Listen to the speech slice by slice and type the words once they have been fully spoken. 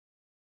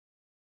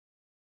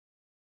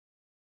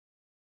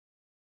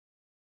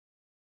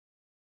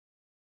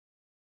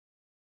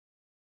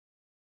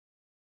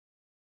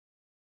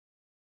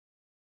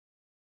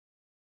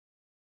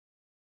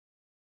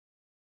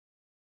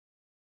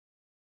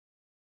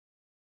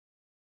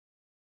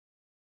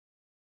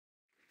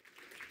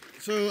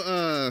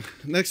So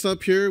next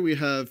up here we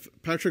have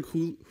Patrik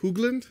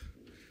Höglund,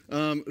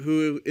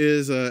 who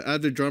is an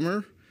avid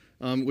drummer,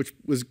 which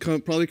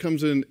probably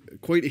comes in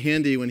quite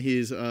handy when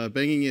he's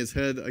banging his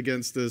head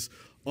against this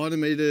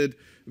automated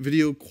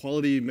video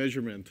quality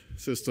measurement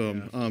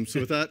system. Yeah. So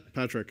with that,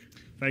 Patrik.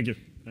 Thank you.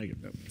 Thank you.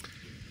 Yep.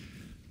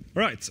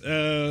 All right,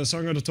 so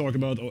I'm going to talk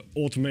about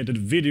automated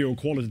video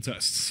quality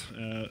tests.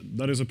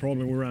 That is a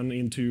problem we ran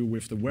into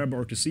with the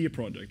WebRTC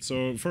project.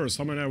 So first,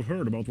 how many have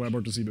heard about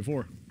WebRTC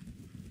before?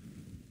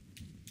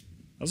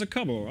 That's a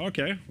couple.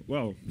 OK,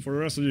 well, for the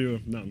rest of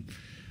you, none.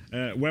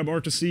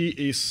 WebRTC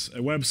is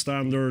a web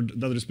standard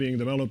that is being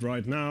developed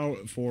right now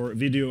for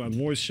video and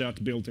voice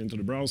chat built into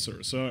the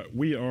browser. So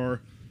we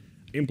are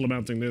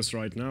implementing this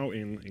right now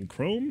in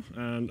Chrome,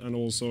 and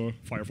also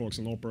Firefox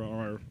and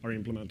Opera are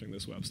implementing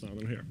this web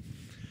standard here.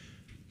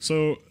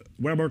 So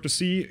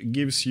WebRTC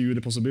gives you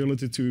the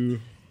possibility to,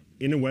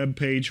 in a web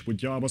page with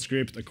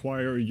JavaScript,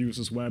 acquire a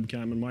user's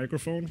webcam and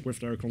microphone,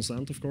 with their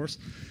consent, of course,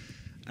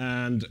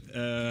 and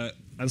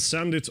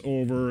send it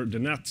over the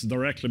net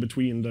directly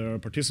between the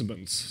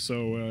participants.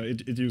 So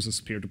it uses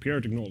peer-to-peer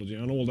technology,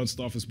 and all that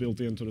stuff is built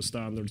into the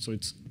standard, so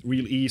it's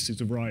real easy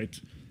to write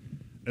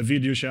a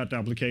video chat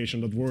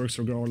application that works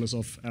regardless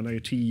of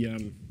NAT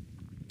and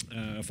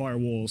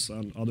firewalls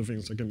and other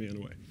things that can be in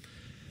the way.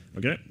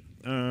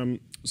 Okay.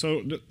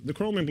 So the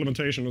Chrome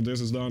implementation of this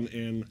is done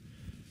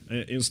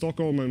in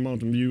Stockholm and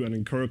Mountain View and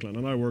in Kirkland,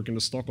 and I work in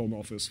the Stockholm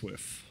office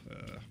with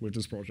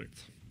this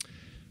project.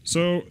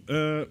 So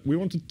we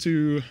wanted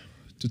to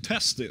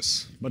test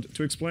this, but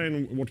to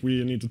explain what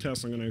we need to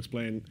test, I'm going to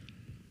explain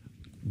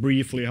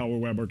briefly how a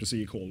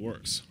WebRTC call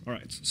works. All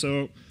right.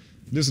 So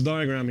this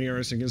diagram here,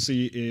 as you can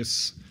see,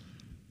 is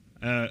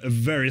a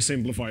very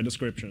simplified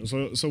description.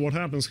 So what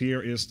happens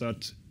here is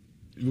that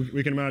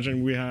we can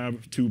imagine we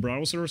have two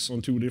browsers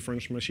on two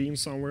different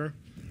machines somewhere.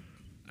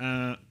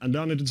 And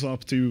then it is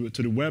up to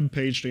the web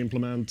page to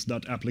implement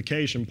that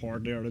application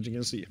part there that you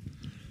can see.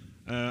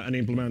 And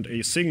implement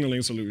a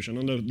signaling solution.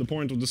 And the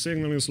point of the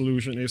signaling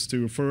solution is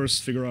to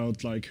first figure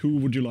out, like, who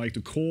would you like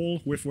to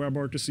call with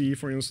WebRTC,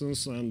 for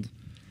instance. And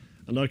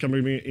that can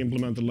be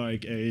implemented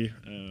like a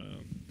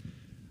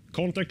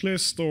contact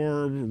list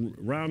or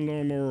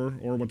random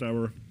or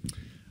whatever.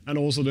 And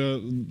also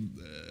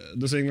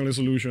the signaling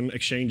solution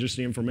exchanges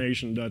the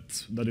information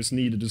that is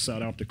needed to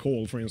set up the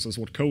call, for instance,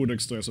 what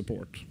codecs do I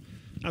support,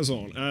 and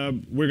so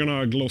on. We're going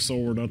to gloss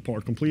over that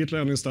part completely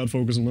and instead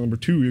focus on number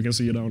 2 you can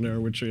see down there,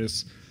 which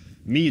is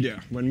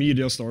media, when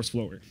media starts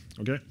flowing.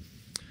 Okay.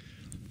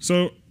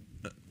 So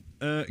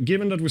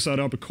given that we set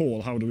up a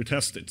call, how do we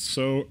test it?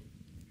 So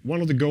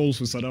one of the goals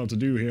we set out to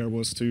do here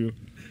was to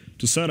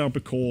set up a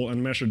call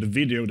and measure the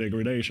video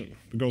degradation.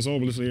 Because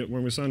obviously,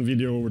 when we send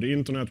video over the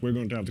internet, we're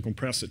going to have to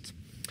compress it.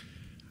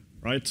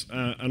 Right?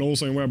 And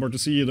also in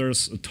WebRTC,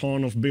 there's a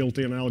ton of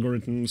built-in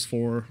algorithms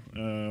for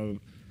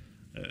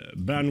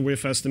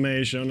bandwidth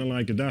estimation and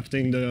like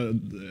adapting the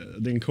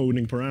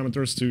encoding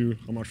parameters to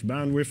how much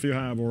bandwidth you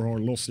have or how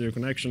lossy your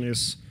connection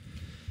is.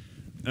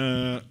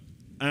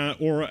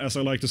 Or, as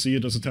I like to see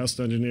it as a test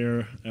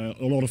engineer,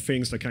 a lot of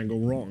things that can go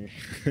wrong,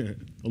 a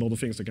lot of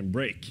things that can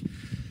break.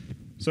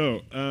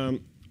 So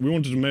we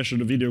wanted to measure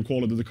the video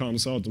quality that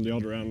comes out on the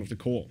other end of the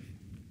call.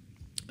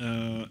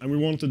 And we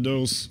wanted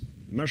those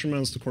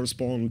measurements to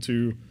correspond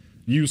to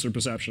user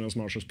perception as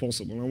much as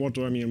possible. And what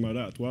do I mean by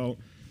that? Well,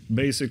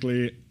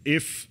 basically,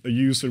 if a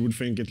user would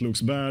think it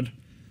looks bad,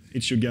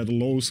 it should get a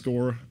low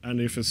score. And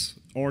if it's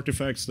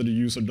artifacts that the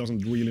user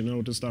doesn't really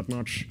notice that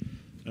much,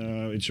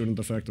 it shouldn't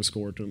affect the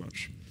score too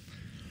much.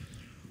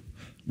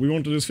 We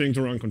wanted this thing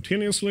to run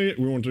continuously.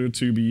 We wanted it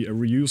to be a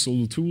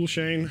reusable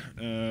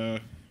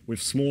toolchain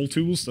with small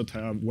tools that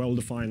have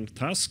well-defined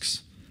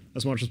tasks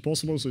as much as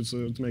possible, so it's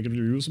to make it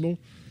reusable.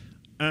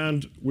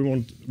 And we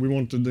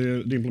wanted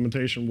the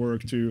implementation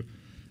work to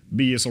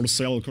be a sort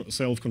of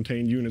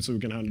self-contained unit so we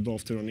can hand it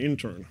off to an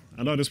intern.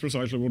 And that is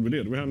precisely what we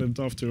did. We handed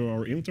it off to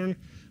our intern,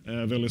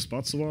 Veli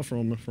Spatsova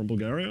from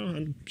Bulgaria,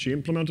 and she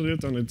implemented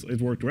it, and it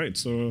worked great.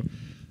 So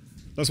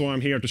that's why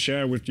I'm here to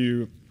share with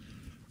you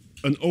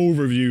an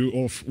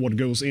overview of what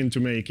goes into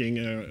making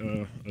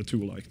a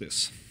tool like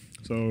this.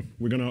 So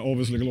we're going to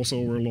obviously gloss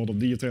over a lot of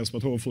details,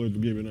 but hopefully it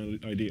will give you an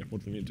idea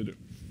what we need to do.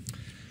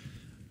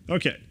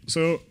 OK,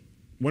 so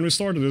when we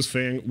started this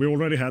thing, we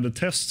already had a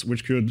test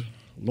which could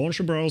launch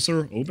a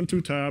browser, open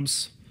 2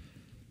 tabs,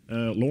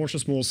 launch a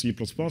small C++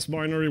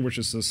 binary, which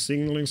is a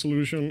signaling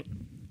solution,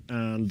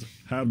 and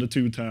have the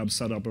 2 tabs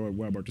set up a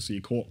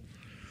WebRTC call.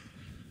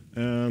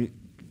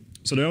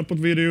 So the output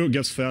video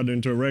gets fed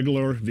into a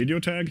regular video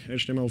tag,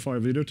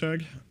 HTML5 video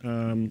tag.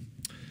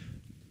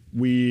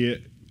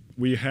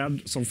 We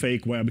had some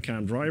fake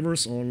webcam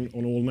drivers on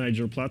all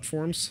major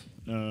platforms,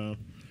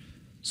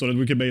 so that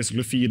we could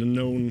basically feed a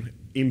known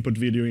input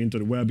video into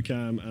the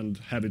webcam and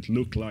have it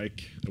look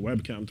like a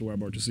webcam to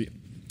WebRTC.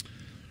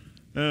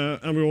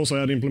 And we also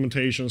had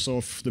implementations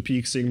of the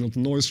peak signal to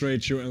noise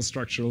ratio and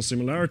structural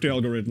similarity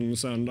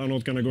algorithms, and I'm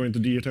not going to go into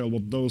detail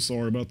what those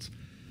are, but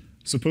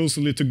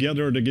supposedly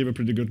together they give a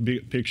pretty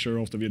good picture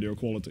of the video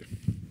quality.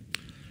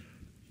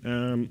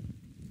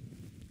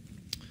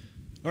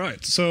 All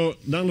right, so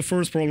then the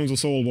first problem to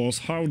solve was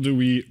how do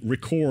we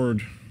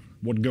record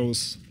what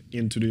goes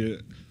into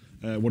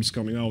the what's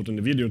coming out in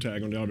the video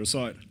tag on the other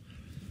side.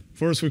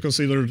 First, we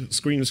considered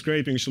screen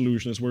scraping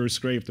solutions where we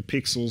scrape the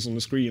pixels on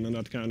the screen and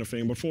that kind of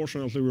thing, but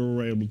fortunately we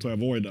were able to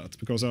avoid that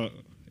because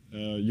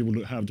you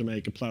would have to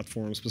make a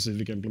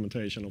platform-specific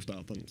implementation of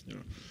that. And, you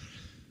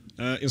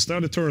know.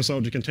 Instead, it turns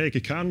out you can take a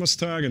canvas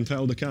tag and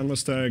tell the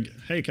canvas tag,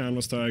 hey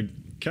canvas tag,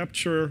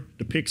 capture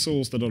the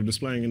pixels that are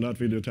displaying in that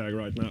video tag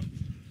right now.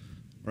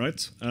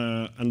 Right?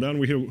 And then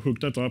we hook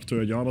that up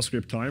to a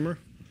JavaScript timer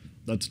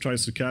that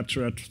tries to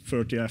capture at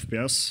 30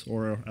 FPS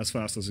or as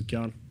fast as it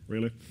can,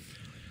 really.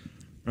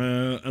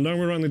 And then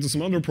we run into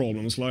some other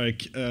problems,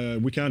 like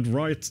we can't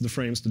write the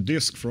frames to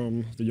disk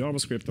from the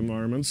JavaScript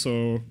environment,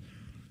 so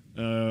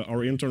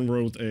our intern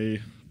wrote a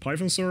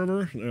Python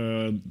server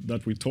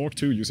that we talk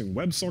to using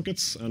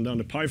WebSockets, and then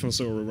the Python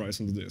server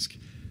writes on the disk.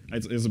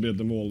 It's a bit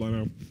demold, I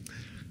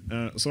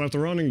know. So after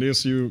running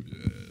this,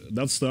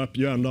 that step,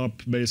 you end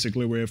up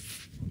basically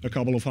with a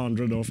couple of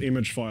hundred of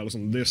image files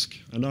on the disk.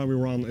 And then we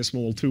run a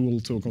small tool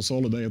to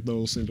consolidate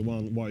those into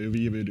one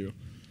YOV video,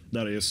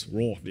 that is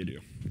raw video.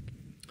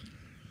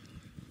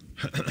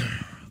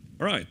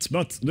 All right,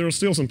 but there are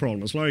still some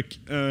problems. Like,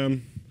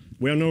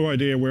 we have no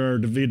idea where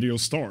the video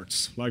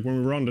starts. Like when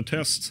we run the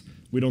test,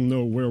 we don't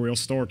know where we are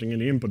starting in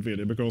the input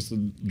video because the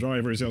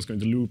driver is just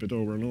going to loop it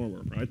over and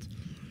over, right?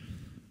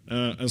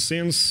 And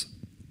since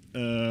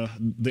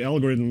the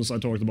algorithms I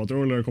talked about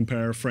earlier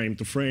compare frame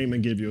to frame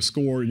and give you a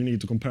score, you need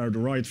to compare the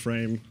right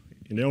frame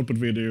in the output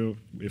video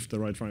with the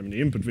right frame in the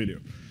input video.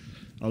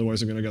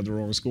 Otherwise, you're going to get the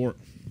wrong score.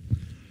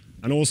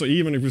 And also,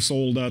 even if we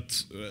solve that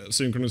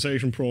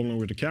synchronization problem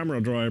with the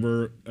camera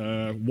driver,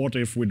 what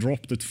if we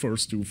dropped the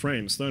first 2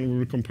 frames? Then we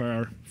would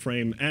compare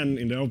frame n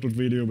in the output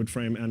video with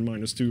frame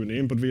n-2 in the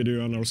input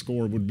video, and our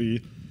score would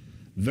be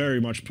very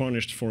much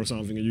punished for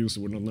something a user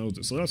would not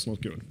notice. So that's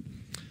not good.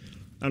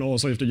 And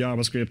also, if the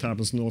JavaScript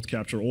happens to not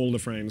capture all the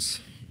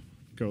frames,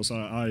 because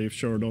I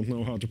sure don't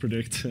know how to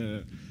predict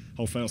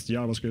how fast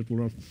JavaScript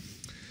will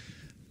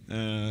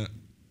run.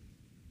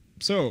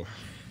 So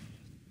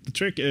the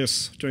trick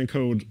is to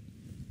encode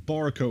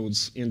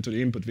barcodes into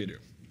the input video.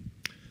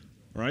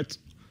 All right?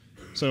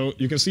 So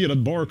you can see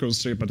that barcode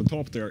strip at the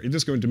top there, it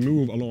is going to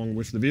move along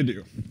with the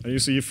video. And you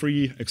see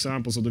 3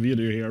 examples of the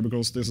video here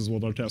because this is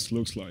what our test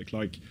looks like.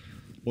 Like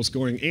what's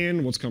going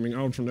in, what's coming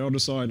out from the other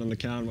side, and the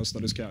canvas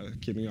that is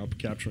keeping up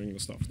capturing the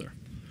stuff there.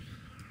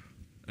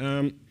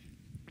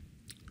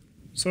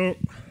 So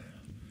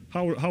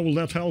how will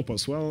that help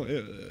us? Well,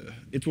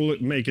 it will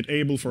make it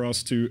able for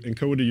us to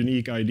encode a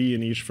unique ID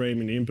in each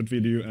frame in the input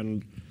video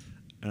and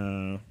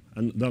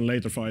then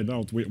later find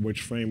out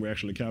which frame we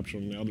actually capture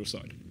on the other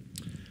side.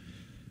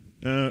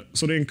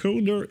 So the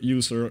encoder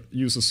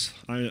uses,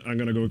 I'm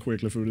going to go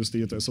quickly through this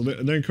detail. So the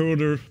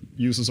encoder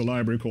uses a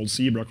library called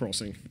zebra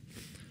crossing.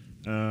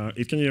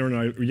 It can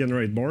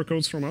generate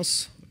barcodes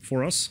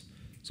for us.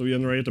 So we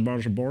generate a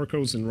bunch of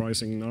barcodes in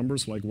rising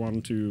numbers, like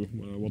 1 to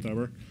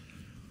whatever.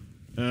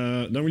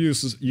 Then we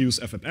use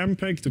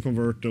FFmpeg to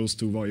convert those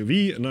to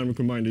YOV, and then we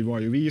combine the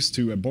YOVs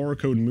to a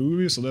barcode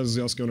movie. So that's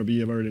just going to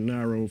be a very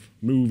narrow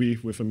movie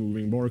with a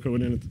moving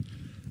barcode in it.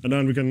 And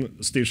then we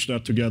can stitch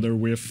that together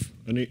with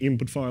an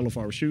input file of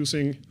our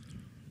choosing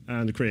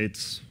and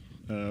create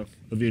a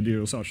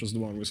video such as the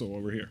one we saw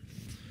over here.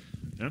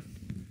 Yeah.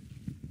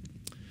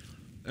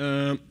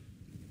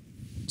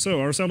 So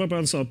our setup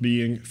ends up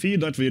being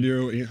feed that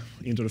video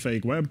into the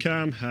fake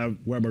webcam, have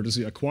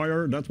WebRTC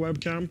acquire that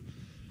webcam.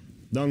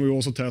 Then we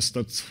also test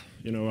that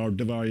our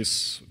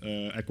device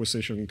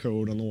acquisition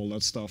code and all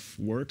that stuff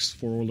works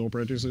for all the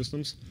operating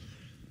systems.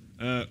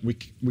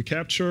 We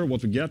capture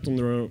what we get on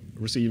the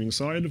receiving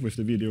side with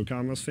the video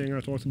canvas thing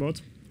I talked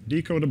about,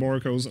 decode the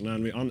barcodes, and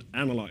then we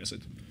analyze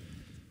it.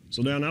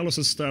 So the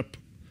analysis step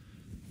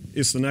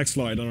is the next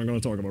slide that I'm going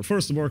to talk about.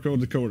 First, the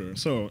barcode decoder.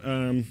 So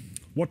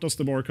what does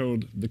the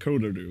barcode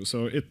decoder do?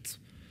 So it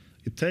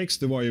takes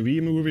the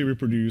YOV movie we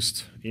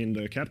produced in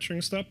the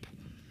capturing step,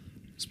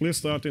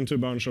 splits that into a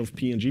bunch of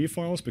PNG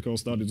files,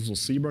 because that is what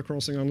zebra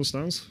crossing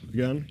understands,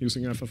 again,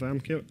 using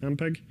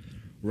FFmpeg.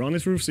 Run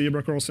it through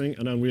zebra crossing,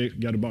 and then we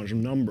get a bunch of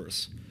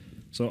numbers.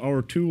 So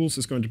our tools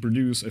is going to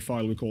produce a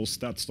file we call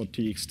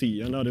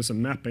stats.txt, and that is a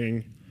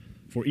mapping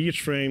for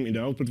each frame in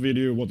the output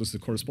video, what is the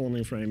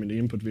corresponding frame in the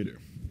input video.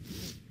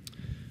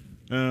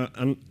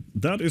 And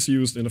that is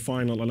used in the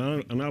final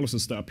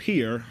analysis step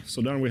here.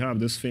 So then we have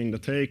this thing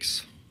that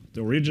takes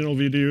the original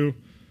video,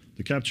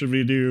 the capture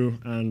video,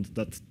 and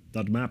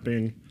that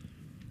mapping,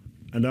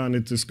 and then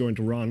it is going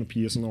to run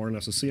PSNR and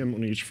SSCM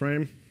on each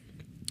frame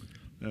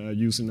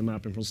using the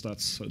mapping from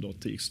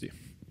stats.txt.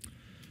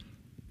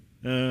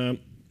 And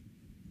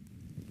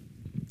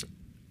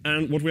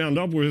what we end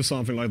up with is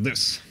something like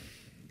this.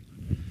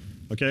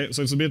 Okay,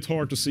 so it's a bit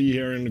hard to see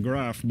here in the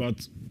graph,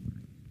 but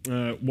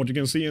what you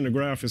can see in the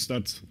graph is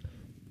that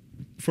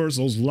first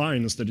those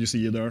lines that you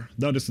see there,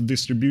 that is the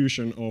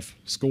distribution of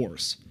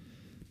scores.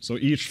 So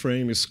each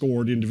frame is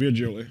scored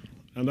individually.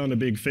 And then the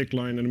big thick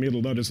line in the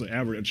middle, that is the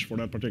average for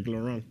that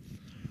particular run.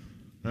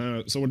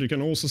 So what you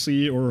can also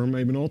see, or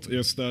maybe not,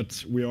 is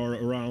that we are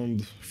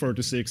around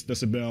 36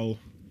 decibel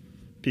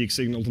peak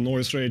signal to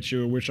noise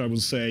ratio, which I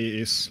would say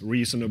is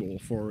reasonable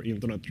for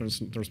internet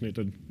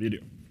transmitted video.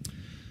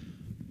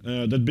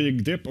 That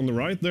big dip on the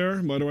right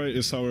there, by the way,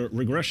 is how a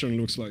regression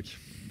looks like.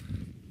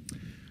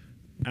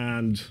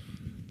 And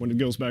when it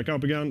goes back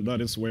up again,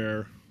 that is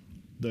where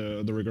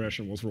the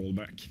regression was rolled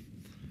back.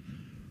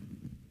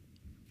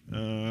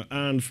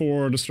 And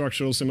for the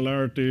structural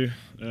similarity,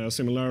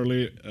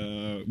 similarly,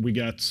 we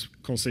get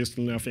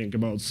consistently, I think,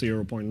 about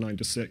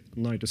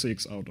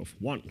 0.96 out of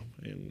 1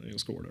 in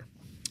score there.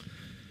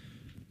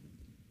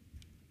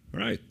 All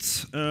right,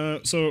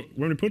 so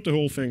when we put the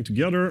whole thing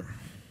together,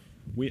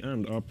 we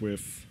end up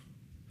with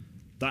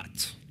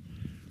that.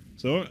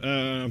 So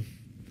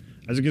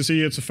as you can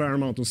see, it's a fair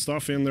amount of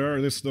stuff in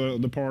there. This is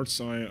the parts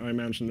I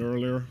mentioned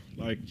earlier.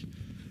 Like,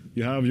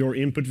 you have your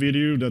input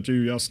video that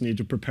you just need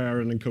to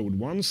prepare and encode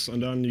once,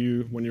 and then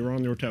when you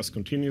run your test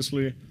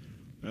continuously,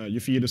 you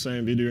feed the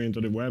same video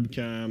into the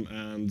webcam,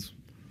 and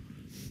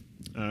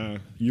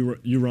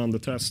you run the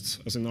tests,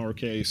 as in our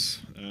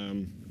case,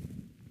 and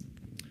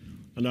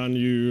then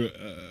you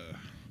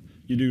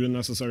do the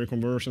necessary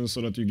conversions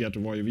so that you get the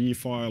YOV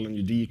file and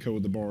you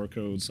decode the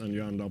barcodes, and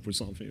you end up with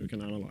something you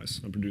can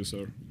analyze and produce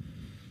a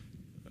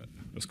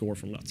score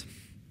from that.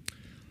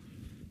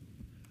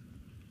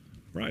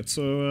 Right,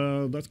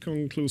 so that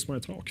concludes my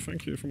talk.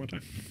 Thank you for my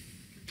time.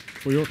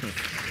 For your time.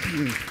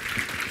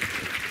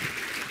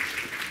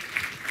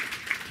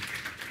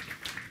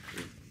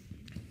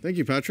 Thank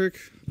you, Patrik.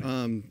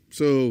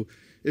 So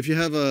if you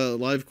have a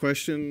live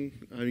question,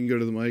 you can go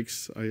to the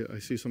mics. I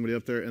see somebody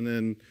up there. And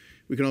then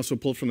we can also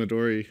pull from the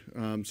dory.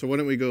 So why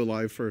don't we go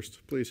live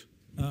first, please?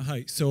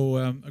 Hi. So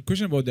a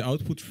question about the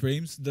output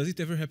frames. Does it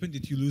ever happen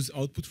that you lose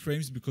output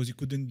frames because you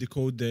couldn't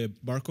decode the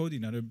barcode?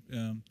 In other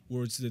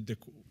words, that the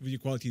video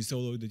quality is so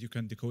low that you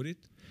can't decode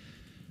it?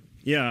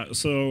 Yeah,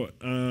 so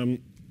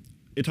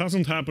it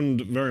hasn't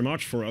happened very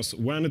much for us.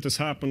 When it has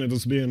happened, it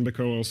has been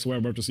because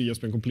WebRTC has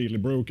been completely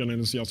broken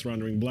and it's just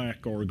rendering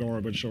black or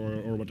garbage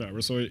or whatever.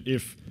 So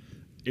if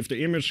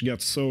the image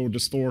gets so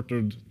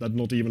distorted that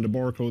not even the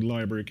barcode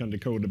library can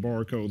decode the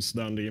barcodes,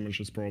 then the image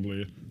is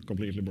probably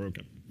completely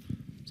broken.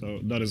 So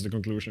that is the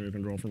conclusion you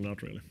can draw from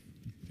that, really.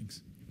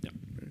 Thanks. Yeah.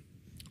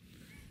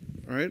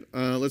 All right,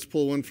 let's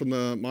pull one from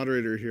the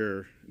moderator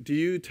here. Do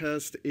you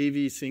test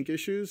AV sync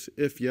issues?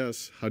 If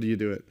yes, how do you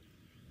do it?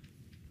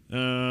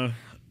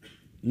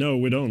 No,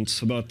 we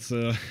don't, but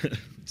so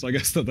I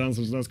guess that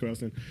answers that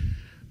question.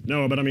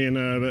 No, but I mean,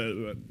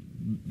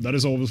 that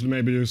is obviously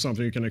maybe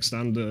something you can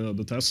extend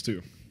the test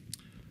to.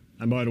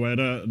 And by the way,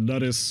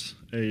 that is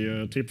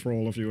a tip for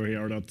all of you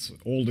here, that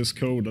all this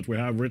code that we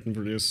have written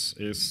for this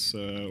is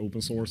open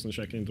source and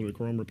check into the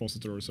Chrome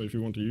repository. So if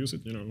you want to use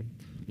it,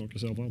 knock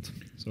yourself out.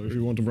 So if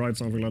you want to write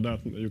something like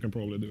that, you can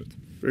probably do it.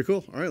 Very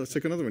cool. All right, let's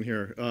take another one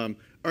here.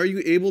 Are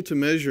you able to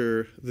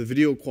measure the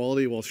video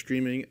quality while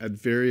streaming at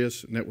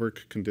various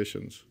network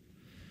conditions?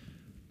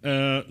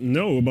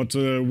 No, but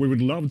we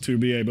would love to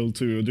be able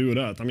to do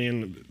that. I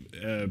mean,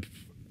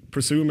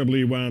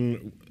 presumably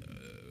when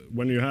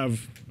you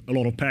have a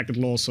lot of packet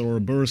loss or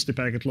bursty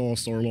packet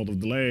loss or a lot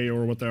of delay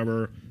or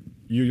whatever,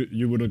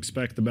 you would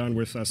expect the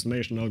bandwidth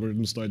estimation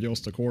algorithms to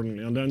adjust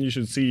accordingly. And then you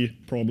should see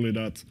probably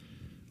that,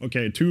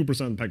 okay,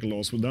 2% packet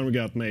loss, well, then we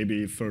got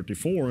maybe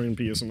 34 in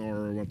PSNR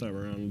or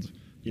whatever, and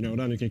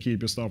then you can keep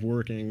your stuff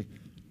working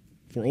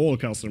for all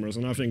customers.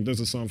 And I think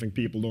this is something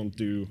people don't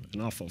do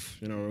enough of,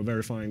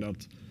 verifying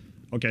that,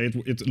 okay,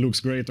 it looks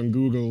great on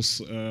Google's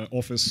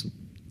Office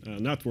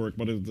network,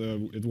 but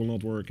it will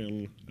not work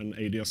in an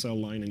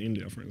ADSL line in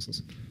India, for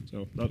instance.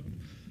 So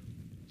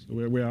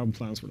we have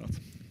plans for that.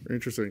 Very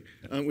interesting.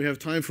 We have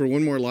time for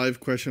one more live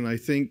question. I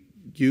think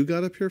you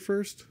got up here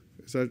first.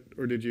 Is that,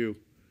 or did you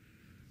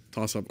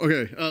toss up?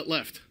 Okay,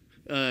 left.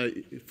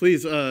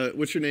 Please,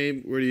 what's your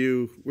name? Where do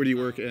you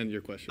work? And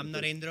your question. I'm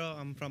Narendra.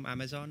 I'm from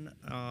Amazon.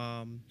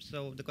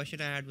 So the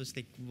question I had was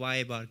like,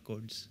 why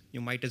barcodes?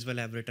 You might as well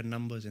have written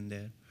numbers in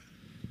there.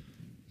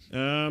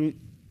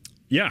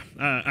 Yeah,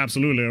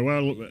 absolutely.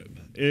 Well,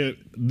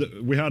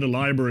 we had a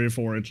library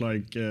for it,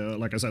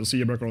 like I said,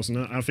 zebra cross, and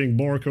I think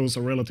barcodes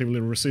are relatively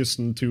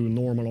resistant to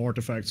normal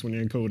artifacts when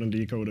you encode and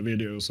decode a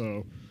video.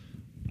 So,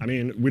 I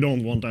mean, we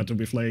don't want that to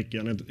be flaky,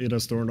 and it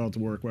has turned out to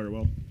work very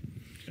well.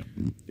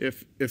 Yeah.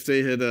 If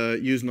they had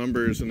used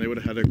numbers, and they would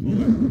have had to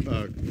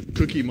call it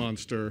Cookie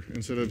Monster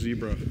instead of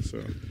Zebra.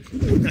 So,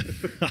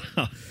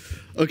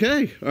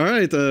 okay, all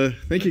right.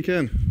 Thank you,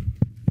 Ken.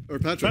 Or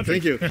Patrik.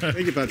 Thank you.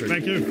 Thank you, Patrik.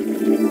 Thank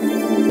you.